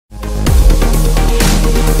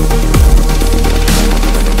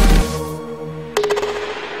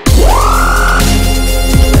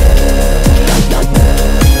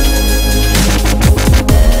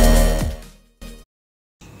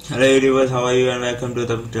Hello viewers, how are you, and welcome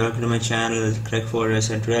to my channel Crack Forest.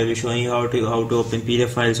 And today I'll be showing you how to open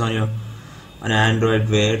PDF files on an Android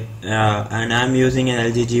Wear. And I'm using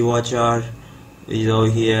an LG G Watcher, which is over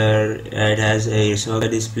here. It has a circle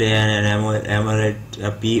display and an AMOLED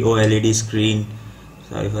POLED screen.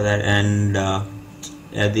 Sorry for that. And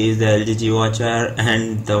yeah, this is the LG G Watcher.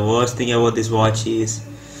 And the worst thing about this watch is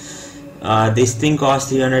this thing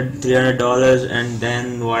cost $300, and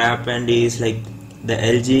then what happened is, like, the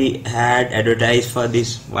LG had advertised for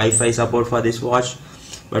this Wi-Fi support for this watch,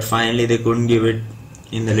 but finally they couldn't give it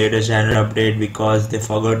in the latest Android update because they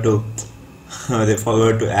forgot to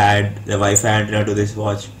add the Wi-Fi antenna to this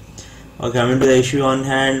watch. Okay, coming to the issue on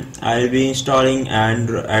hand, I'll be installing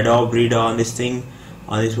Adobe Reader on this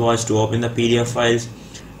watch to open the PDF files,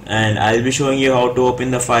 and I'll be showing you how to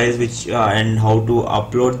open the files and how to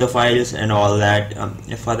upload the files and all that.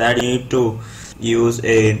 For that you need to use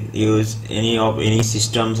any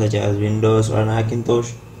system such as Windows or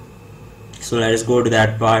Macintosh. So let's go to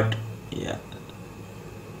that part. Yeah,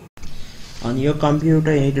 on your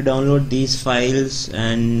computer you need to download these files,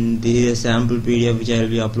 and this is a sample PDF which I will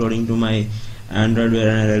be uploading to my Android Wear,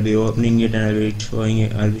 and I'll be opening it and I'll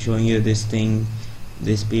be showing you this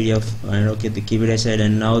PDF. And okay, keep it aside.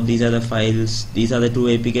 And now these are the files. These are the two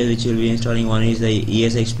APKs which you'll be installing. One is the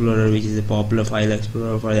ES Explorer, which is a popular file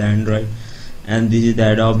explorer for the Android, and this is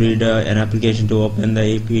the Adobe Reader, an application to open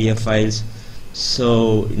the PDF files.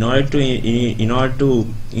 So in order to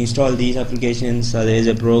install these applications, there is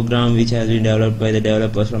a program which has been developed by the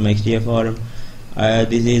developers from XDF forum.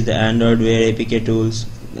 This is the Android Wear APK tools.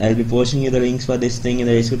 I'll be posting you the links for this thing in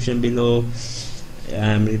the description below.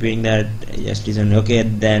 I'm repeating that. Just listen. Okay,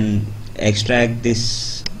 then extract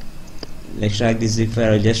this zip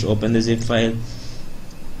file. Just open the zip file,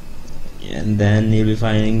 and then you'll be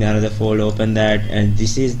finding another folder. Open that, and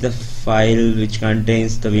this is the file which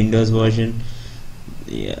contains the Windows version.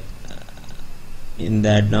 Yeah, in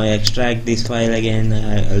that, now extract this file again.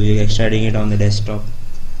 I'll be extracting it on the desktop.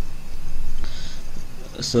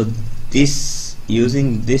 So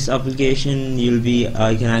using this application, you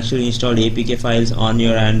can actually install APK files on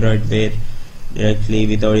your Android Wear directly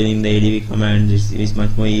without using the ADB command. It's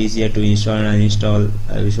much more easier to install and uninstall.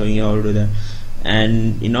 I'll be showing you how to do that.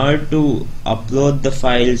 And in order to upload the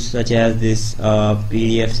files such as this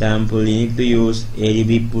PDF sample, you need to use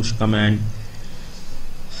ADB push command.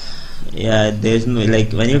 Yeah, there's no,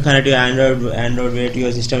 like, when you connect your Android Wear to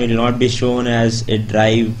your system, it will not be shown as a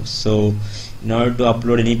drive. So in order to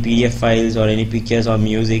upload any PDF files or any pictures or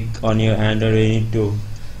music on your Android, you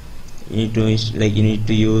need to use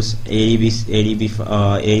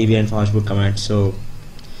ADB and Fastboot commands. So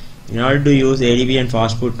in order to use ADB and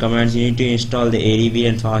Fastboot commands, you need to install the ADB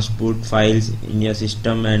and Fastboot files in your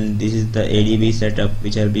system, and this is the ADB setup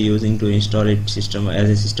which I'll be using to install it as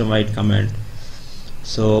a system-wide command.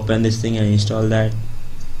 So open this thing and install that.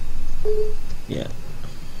 Yeah,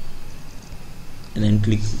 and then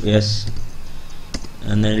click yes,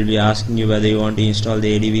 and then it'll be asking you whether you want to install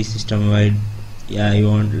the ADB system-wide. Yeah, you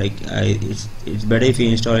want, like, it's better if you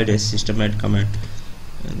install it as system-wide command,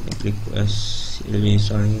 and then click yes. It'll be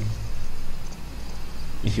installing it.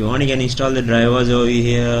 If you want, you can install the drivers over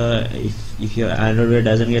here. If your Android Wear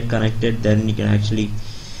doesn't get connected, then you can actually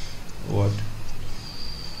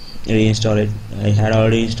reinstall it. I had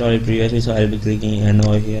already installed it previously, so I'll be clicking N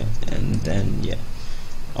over here, and then yeah,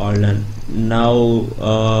 all done. Now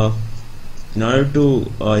in order to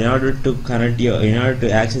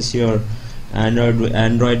access your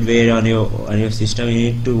Android Wear on your system,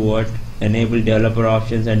 you need to enable developer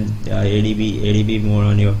options and ADB mode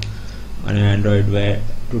on your Android Wear.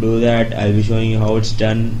 To do that, I'll be showing you how it's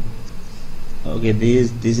done. Okay,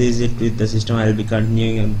 this is it with the system. I'll be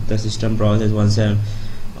continuing the system process once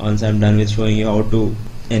I'm done with showing you how to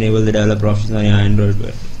enable the developer options on your Android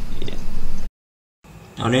Wear. Yeah.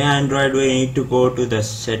 On your Android Wear, you need to go to the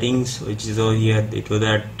settings, which is over here. To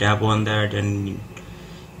that, tap on that, and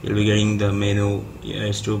you'll be getting the menu. Yeah,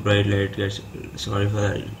 it's too bright. Sorry for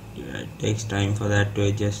that. Yeah, it takes time for that to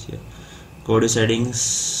adjust. Yeah. Go to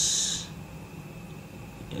settings.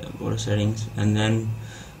 Yeah, go to settings, and then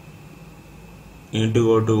you need to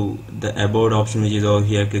go to the about option, which is over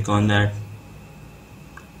here. Click on that,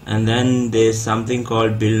 and then there's something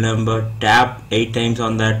called build number. Tap 8 times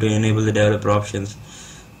on that to enable the developer options.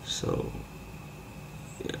 So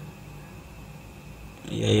yeah,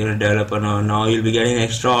 you're a developer now. Now you'll be getting an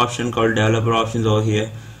extra option called developer options over here.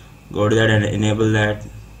 Go to that and enable that,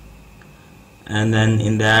 and then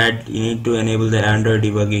in that you need to enable the Android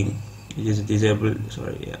debugging, which is disabled.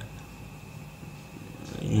 Sorry, yeah,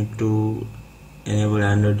 you need to enable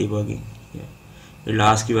Android debugging. Yeah, it'll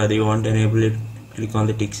ask you whether you want to enable it. click on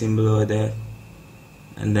the tick symbol over there,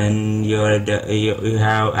 and then you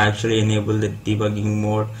have actually enabled the debugging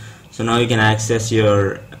mode. So now you can access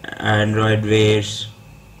your Android Wear's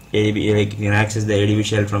ADB, like you can access the ADB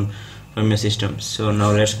shell from your system. So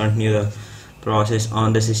now let's continue the process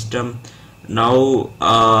on the system. Now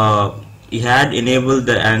you had enabled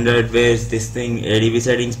the Android Wear's this thing ADB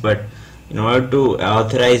settings, but in order to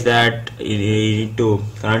authorize that, you need to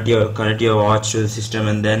connect your watch to the system,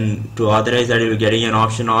 and then to authorize that, you'll be getting an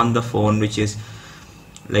option on the phone which is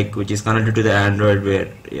connected to the Android Wear.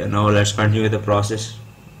 Yeah, now let's continue the process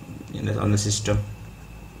on the system.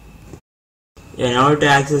 Yeah, in order to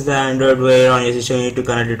access the Android Wear on your system, you need to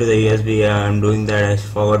connect it to the USB. Yeah, I'm doing that. I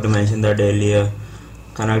forgot to mention that earlier.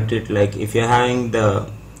 Connect it, like if you're having the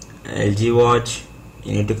LG watch,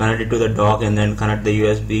 you need to connect it to the dock and then connect the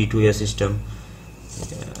USB to your system.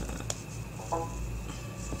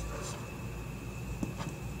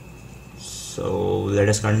 So let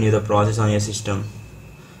us continue the process on your system.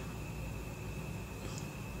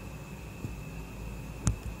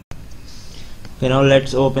 Okay, now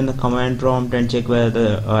let's open the command prompt and check whether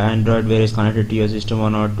the Android Wear is connected to your system or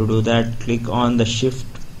not. To do that, click on the shift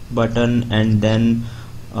button, and then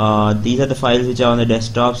these are the files which are on the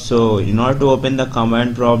desktop. So in order to open the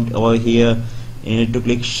command prompt over here, you need to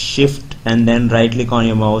click shift and then right click on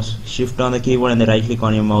your mouse, shift on the keyboard and then right click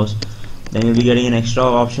on your mouse. Then you'll be getting an extra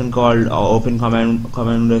option called open command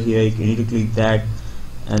over here. You need to click that,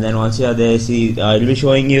 and then once you are there, see it will be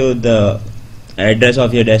showing you the address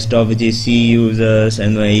of your desktop, which is C users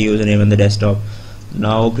and my username on the desktop.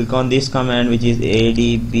 Now click on this command, which is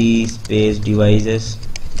adb space devices.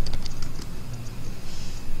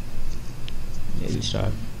 We'll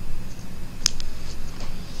start.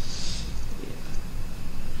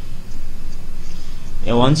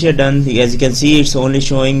 Yeah, once you're done, as you can see, it's only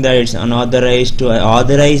showing that it's unauthorized. To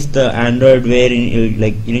authorize the Android Wear, you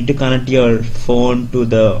need to connect your phone to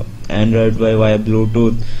the Android Wear via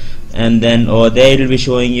Bluetooth, and then over there it will be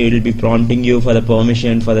showing you, it will be prompting you for the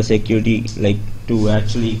permission for the security, like to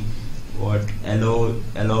actually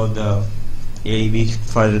allow the ADB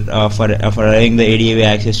for allowing the ADB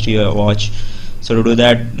access to your watch. So to do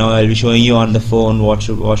that, now I'll be showing you on the phone what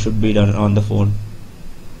should be done on the phone.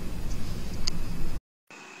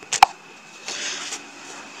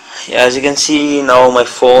 Yeah, as you can see now, my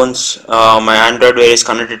Android Wear is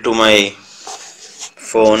connected to my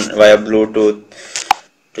phone via Bluetooth.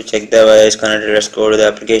 To check the Wear is connected, let's go to the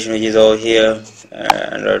application which is over here,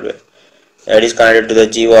 Android Wear. It is connected to the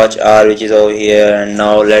G Watch R, which is over here, and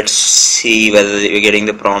now let's see whether we're getting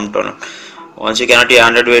the prompt or not. Once you connect your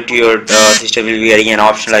Android Wear to your system, you'll be getting an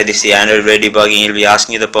option like this, the Android Wear debugging. It'll be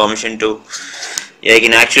asking you the permission to. Yeah, you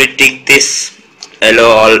can actually tick this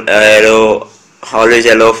always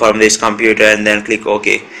allow from this computer, and then click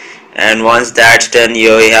OK. And once that's done,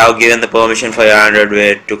 you have given the permission for your Android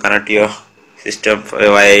Wear to connect to your system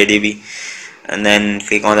via ADB, and then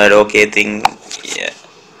click on that OK thing. Yeah.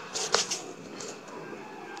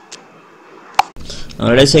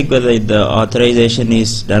 Now let's check whether the authorization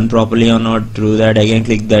is done properly or not. To do that, again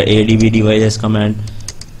click the ADB devices command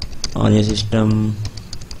on your system.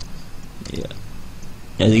 Yeah.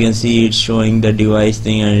 As you can see, it's showing the device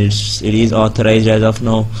thing, and it is authorized as of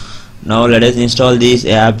now. Now let us install these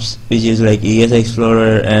apps, which is like ES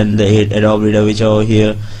Explorer and the Adobe Reader, which are over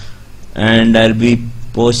here, and I'll be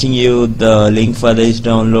posting you the link for this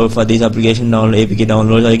download, for this application download, APK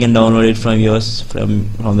download, or you can download it from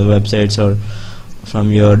from the websites or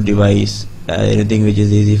from your device, anything which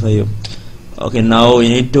is easy for you. Okay, now you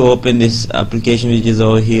need to open this application which is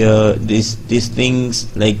over here. These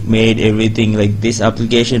things like made everything, like this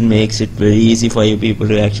application makes it very easy for you people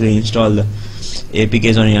to actually install the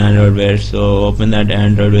APKs on your Android Wear. So open that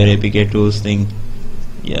Android Wear APK tools thing.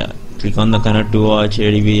 Yeah, click on the connect to watch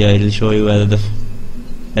ADB. It will show you whether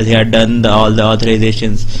as you had done all the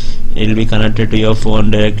authorizations, it will be connected to your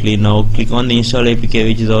phone directly. Now click on the install APK,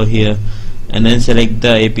 which is over here, and then select the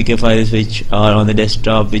APK files which are on the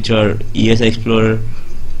desktop, which are ES Explorer,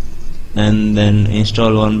 and then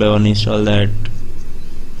install one by one. Install that.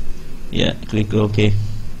 Yeah, click OK.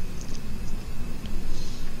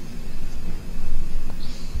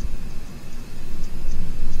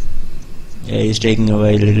 Yeah, it's taking a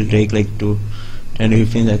while. It will take like 10 to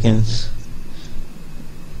 15 seconds.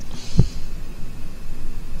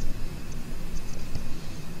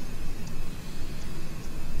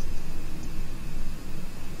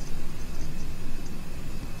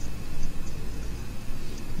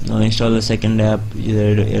 Now install the second app,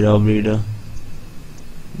 Adobe Reader.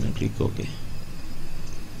 Then click OK.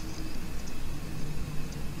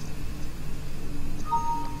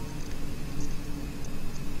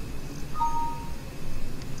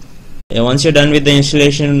 Once you're done with the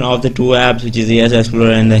installation of the two apps, which is the ES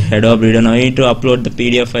Explorer and the Adobe Reader, now you need to upload the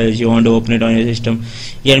PDF files you want to open it on your system.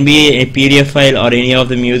 It can be a PDF file or any of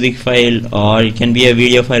the music file, or it can be a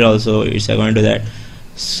video file also. It's going to that.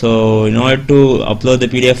 So in order to upload the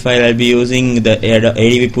PDF file, I'll be using the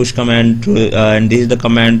adobe push command and this is the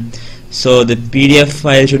command. So the PDF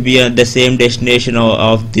file should be at the same destination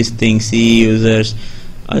of this thing, C users.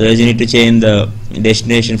 Otherwise you need to change the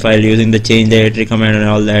destination file using the change directory command and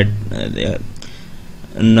all that.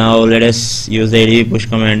 Now let us use the adobe push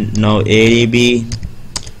command. Now adobe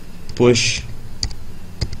push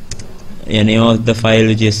the name of the file,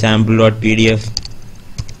 which is sample.pdf,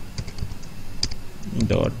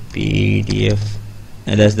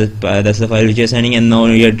 and that's the file which you're sending. And now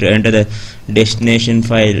you have to enter the destination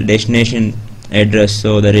address.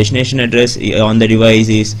 So the destination address on the device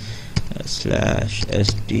is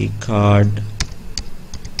 /sdcard/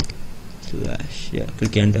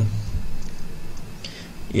 click enter.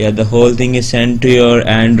 The whole thing is sent to your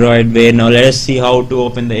Android way. Now let us see how to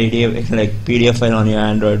open the PDF file on your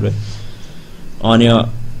Android way, on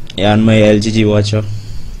my LG watcher.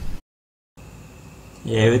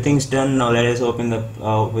 Everything's done. Now let us open the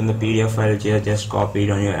PDF file which you have just copied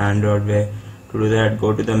on your Android way. To do that,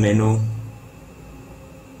 go to the menu.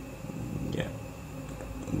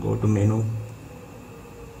 Go to menu.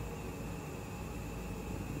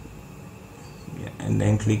 And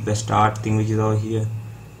then click the start thing, which is over here,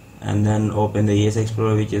 and then open the ES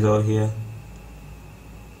Explorer, which is over here,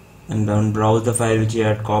 and then browse the file which you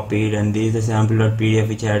had copied. And this is the sample.pdf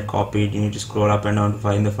which I had copied. You need to scroll up and down to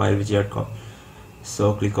find the file which you had copied.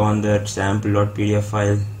 So click on the sample.pdf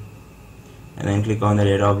file and then click on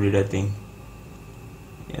the Adobe Reader thing.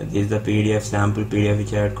 This is the PDF, sample PDF,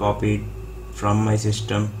 which I had copied from my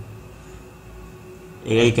system.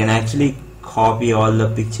 You can actually copy all the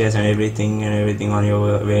pictures and everything on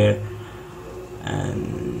your where, and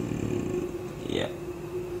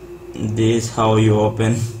this is how you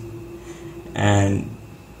open and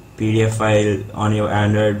PDF file on your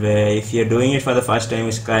Android. Where if you're doing it for the first time,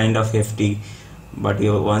 it's kind of hefty, but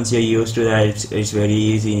once you're used to that, it's very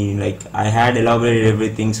easy. Like I had elaborated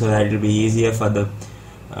everything so that it'll be easier for the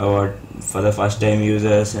first time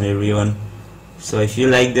users and everyone. So if you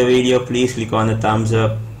like the video, please click on the thumbs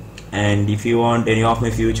up, and if you want any of my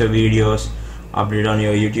future videos uploaded on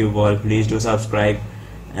your YouTube wall, please do subscribe.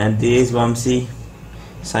 And this is Vamsi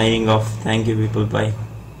signing off. Thank you people, bye.